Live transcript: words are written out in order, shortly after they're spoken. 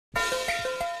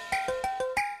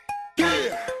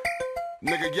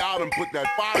Nigga, y'all done put that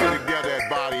fire together at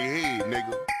body head,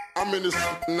 nigga. I'm in this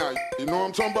night, you know what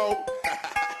I'm talking about?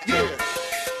 Yeah.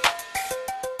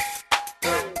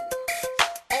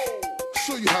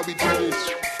 Show you how we do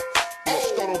this. We'll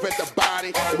start off at the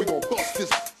body, and we gon' bust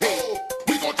this head.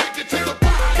 We gon' take it to the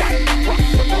body.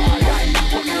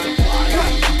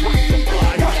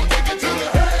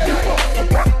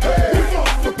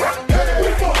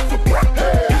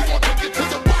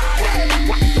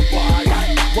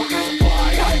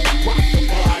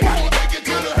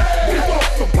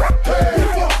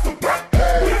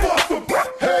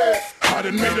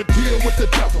 Made a deal with the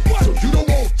devil, so you don't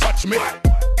want to touch me.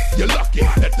 You're lucky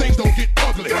that things don't get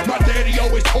ugly. My daddy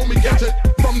always told me catch it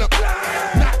from the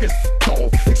knockers. So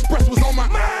Express was on my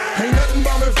ain't nothing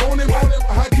but me phone him.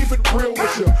 I keep it real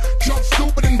with you. Jump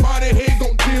stupid and body head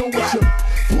gon' deal with you.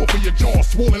 Both of your jaws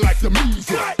swollen like the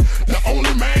measles. The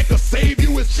only man can save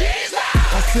you is Jesus.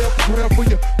 I say a prayer for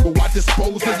you, but I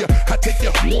dispose of you. I take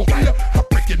your walk on you, I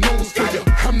break your nose for you.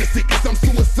 I'm the sickest, I'm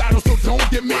suicidal, so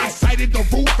don't get me excited. The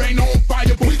roof ain't on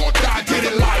fire, but we gon' die, get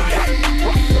it lighted.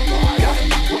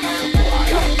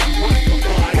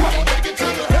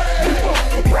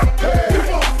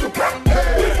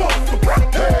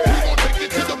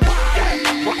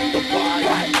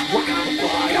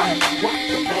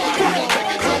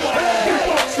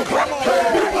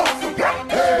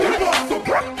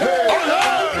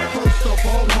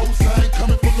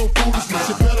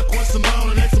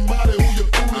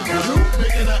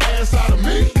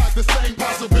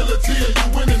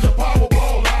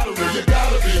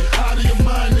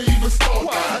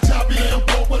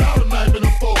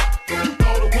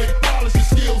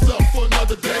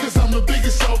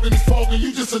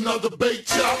 Another bait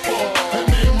chopper, and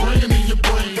name ringing in your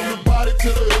brain. From the body to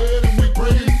the head, and we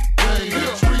bringing pain.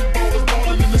 Street ballers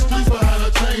balling in the streets behind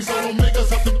a chain, so don't make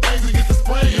us up them things and get the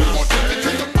sprain. We gon' take it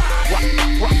to the body.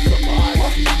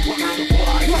 We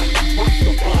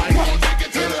gon' take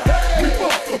it to the head. We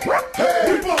bust the head.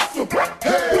 We bust the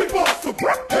head. We bust the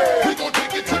head. We gon'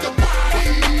 take it to the body.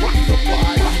 We gon'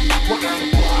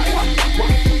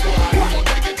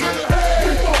 take it to the head.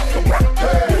 We bust the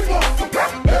head. We bust the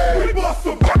head. We bust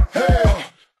the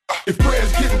if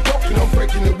prayers getting broken, I'm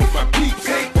breaking it with my peeps.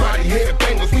 Body head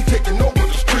bangers, we taking over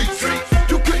the streets.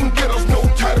 You couldn't get us no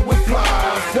title with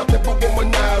flies. Nothing but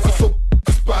womanizer, so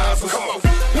despise us.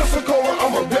 Pensacola,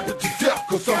 I'ma rep it to death,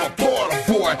 cause I'm a border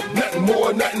boy. Nothing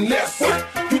more, nothing less.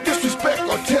 You disrespect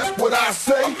or test what I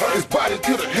say, it's body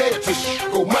to the head,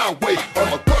 just go my way.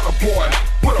 I'm a gutter boy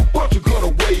with a bunch of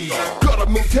gutter ways. Gutter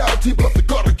mentality, but